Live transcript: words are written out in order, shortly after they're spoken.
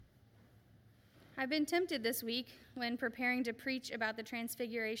I've been tempted this week, when preparing to preach about the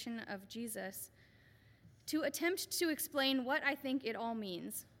transfiguration of Jesus, to attempt to explain what I think it all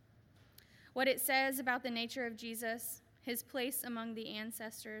means, what it says about the nature of Jesus, his place among the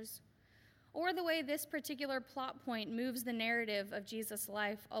ancestors, or the way this particular plot point moves the narrative of Jesus'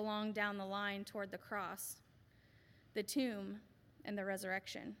 life along down the line toward the cross, the tomb, and the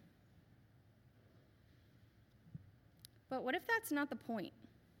resurrection. But what if that's not the point?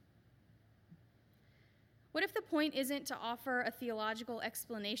 What if the point isn't to offer a theological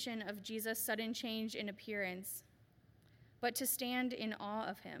explanation of Jesus' sudden change in appearance, but to stand in awe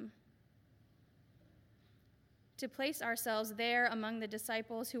of him? To place ourselves there among the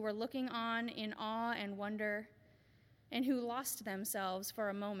disciples who were looking on in awe and wonder, and who lost themselves for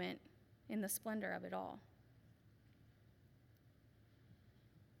a moment in the splendor of it all.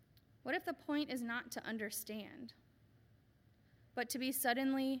 What if the point is not to understand, but to be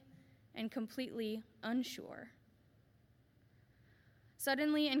suddenly and completely unsure?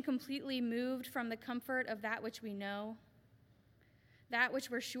 Suddenly and completely moved from the comfort of that which we know, that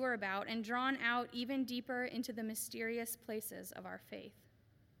which we're sure about, and drawn out even deeper into the mysterious places of our faith.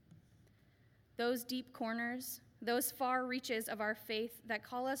 Those deep corners, those far reaches of our faith that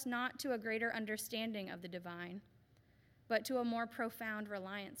call us not to a greater understanding of the divine, but to a more profound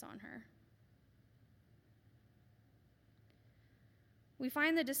reliance on her. We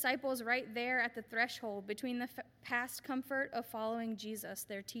find the disciples right there at the threshold between the past comfort of following Jesus,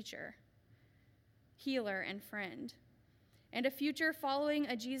 their teacher, healer, and friend, and a future following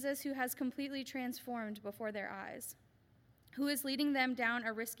a Jesus who has completely transformed before their eyes, who is leading them down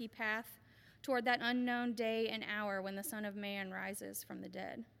a risky path toward that unknown day and hour when the Son of Man rises from the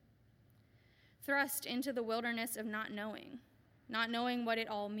dead. Thrust into the wilderness of not knowing what it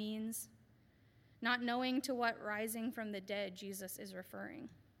all means, not knowing to what rising from the dead Jesus is referring,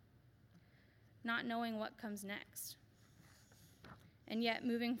 not knowing what comes next, and yet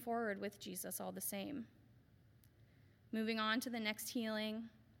moving forward with Jesus all the same, moving on to the next healing,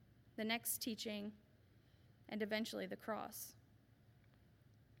 the next teaching, and eventually the cross.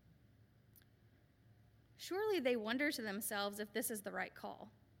 Surely they wonder to themselves if this is the right call.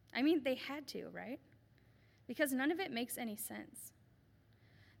 I mean, they had to, right? Because none of it makes any sense.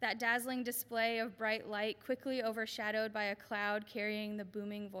 That dazzling display of bright light quickly overshadowed by a cloud carrying the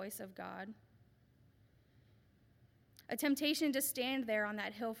booming voice of God. A temptation to stand there on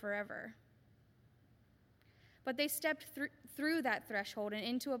that hill forever. But they stepped through that threshold and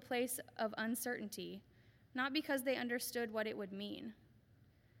into a place of uncertainty, not because they understood what it would mean,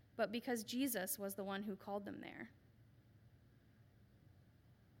 but because Jesus was the one who called them there.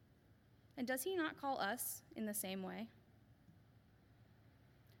 And does he not call us in the same way?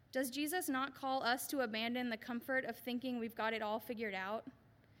 Does Jesus not call us to abandon the comfort of thinking we've got it all figured out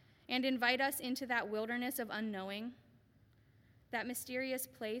and invite us into that wilderness of unknowing, that mysterious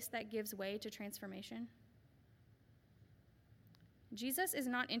place that gives way to transformation? Jesus is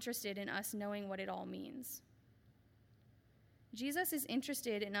not interested in us knowing what it all means. Jesus is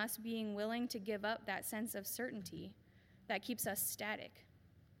interested in us being willing to give up that sense of certainty that keeps us static,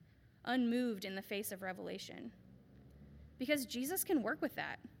 unmoved in the face of revelation, because Jesus can work with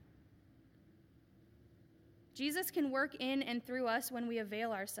that. Jesus can work in and through us when we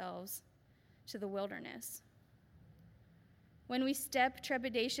avail ourselves to the wilderness. When we step,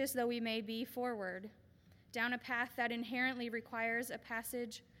 trepidatious though we may be, forward down a path that inherently requires a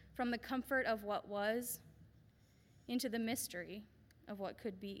passage from the comfort of what was into the mystery of what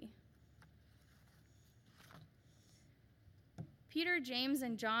could be. Peter, James,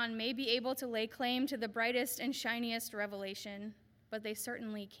 and John may be able to lay claim to the brightest and shiniest revelation, but they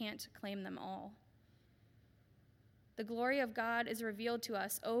certainly can't claim them all. The glory of God is revealed to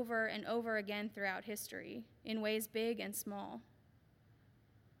us over and over again throughout history, in ways big and small.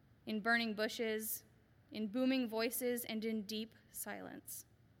 In burning bushes, in booming voices, and in deep silence.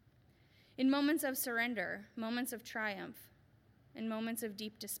 In moments of surrender, moments of triumph, and moments of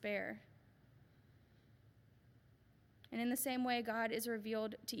deep despair. And in the same way, God is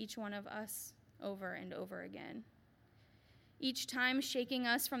revealed to each one of us over and over again, each time shaking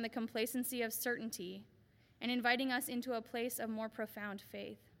us from the complacency of certainty and inviting us into a place of more profound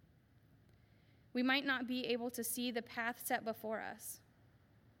faith. We might not be able to see the path set before us,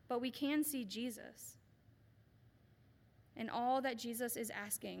 but we can see Jesus. And all that Jesus is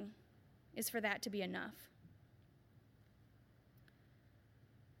asking is for that to be enough.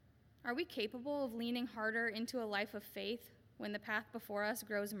 Are we capable of leaning harder into a life of faith when the path before us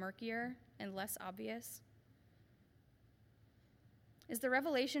grows murkier and less obvious? Is the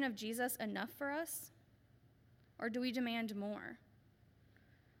revelation of Jesus enough for us? Or do we demand more?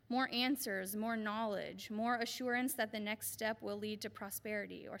 more answers, more knowledge, more assurance that the next step will lead to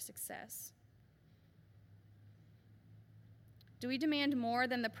prosperity or success? Do we demand more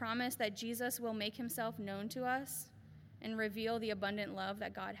than the promise that Jesus will make himself known to us and reveal the abundant love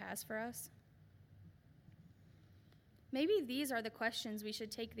that God has for us? Maybe these are the questions we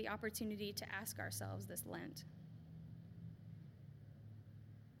should take the opportunity to ask ourselves this Lent.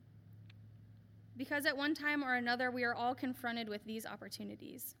 Because at one time or another, we are all confronted with these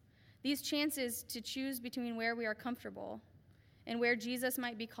opportunities, these chances to choose between where we are comfortable and where Jesus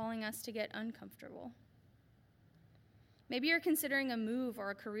might be calling us to get uncomfortable. Maybe you're considering a move or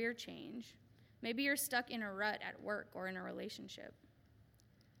a career change. Maybe you're stuck in a rut at work or in a relationship.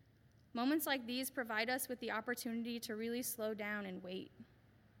 Moments like these provide us with the opportunity to really slow down and wait,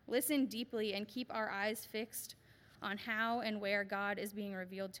 listen deeply, and keep our eyes fixed on how and where God is being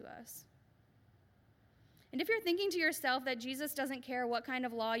revealed to us. And if you're thinking to yourself that Jesus doesn't care what kind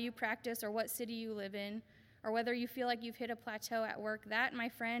of law you practice or what city you live in, or whether you feel like you've hit a plateau at work, that, my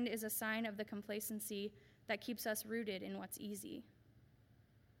friend, is a sign of the complacency that keeps us rooted in what's easy.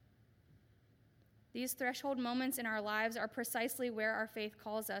 These threshold moments in our lives are precisely where our faith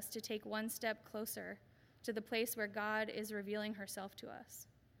calls us to take one step closer to the place where God is revealing herself to us,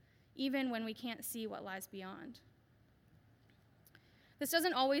 even when we can't see what lies beyond. This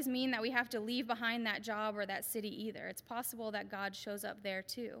doesn't always mean that we have to leave behind that job or that city either. It's possible that God shows up there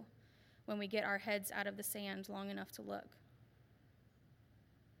too, when we get our heads out of the sand long enough to look.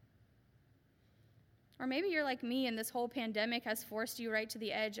 Or maybe you're like me and this whole pandemic has forced you right to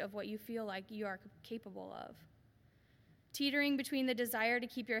the edge of what you feel like you are capable of. Teetering between the desire to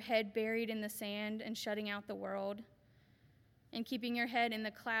keep your head buried in the sand and shutting out the world, and keeping your head in the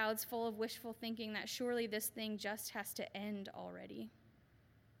clouds full of wishful thinking that surely this thing just has to end already.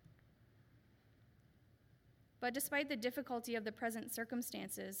 But despite the difficulty of the present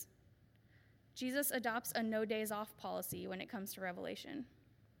circumstances, Jesus adopts a no days off policy when it comes to Revelation.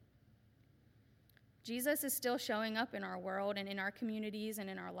 Jesus is still showing up in our world and in our communities and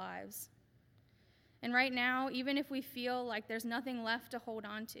in our lives. And right now, even if we feel like there's nothing left to hold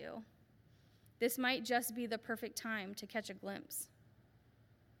on to, this might just be the perfect time to catch a glimpse.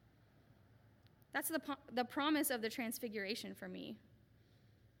 That's the promise of the Transfiguration for me,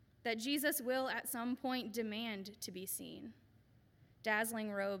 that Jesus will at some point demand to be seen,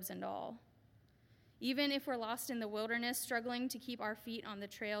 dazzling robes and all. Even if we're lost in the wilderness, struggling to keep our feet on the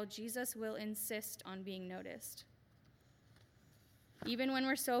trail, Jesus will insist on being noticed. Even when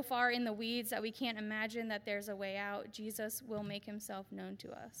we're so far in the weeds that we can't imagine that there's a way out, Jesus will make himself known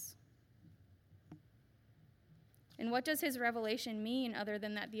to us. And what does his revelation mean other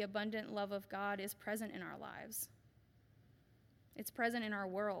than that the abundant love of God is present in our lives? It's present in our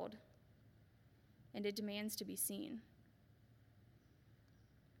world, and it demands to be seen.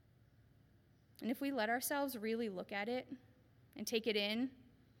 And if we let ourselves really look at it and take it in,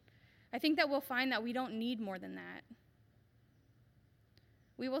 I think that we'll find that we don't need more than that.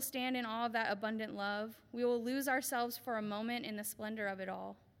 We will stand in awe of that abundant love. We will lose ourselves for a moment in the splendor of it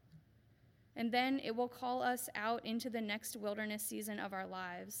all. And then it will call us out into the next wilderness season of our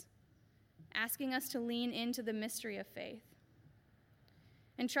lives, asking us to lean into the mystery of faith,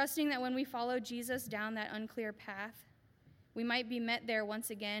 and trusting that when we follow Jesus down that unclear path, we might be met there once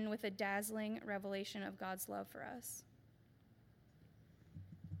again with a dazzling revelation of God's love for us.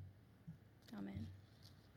 Amen.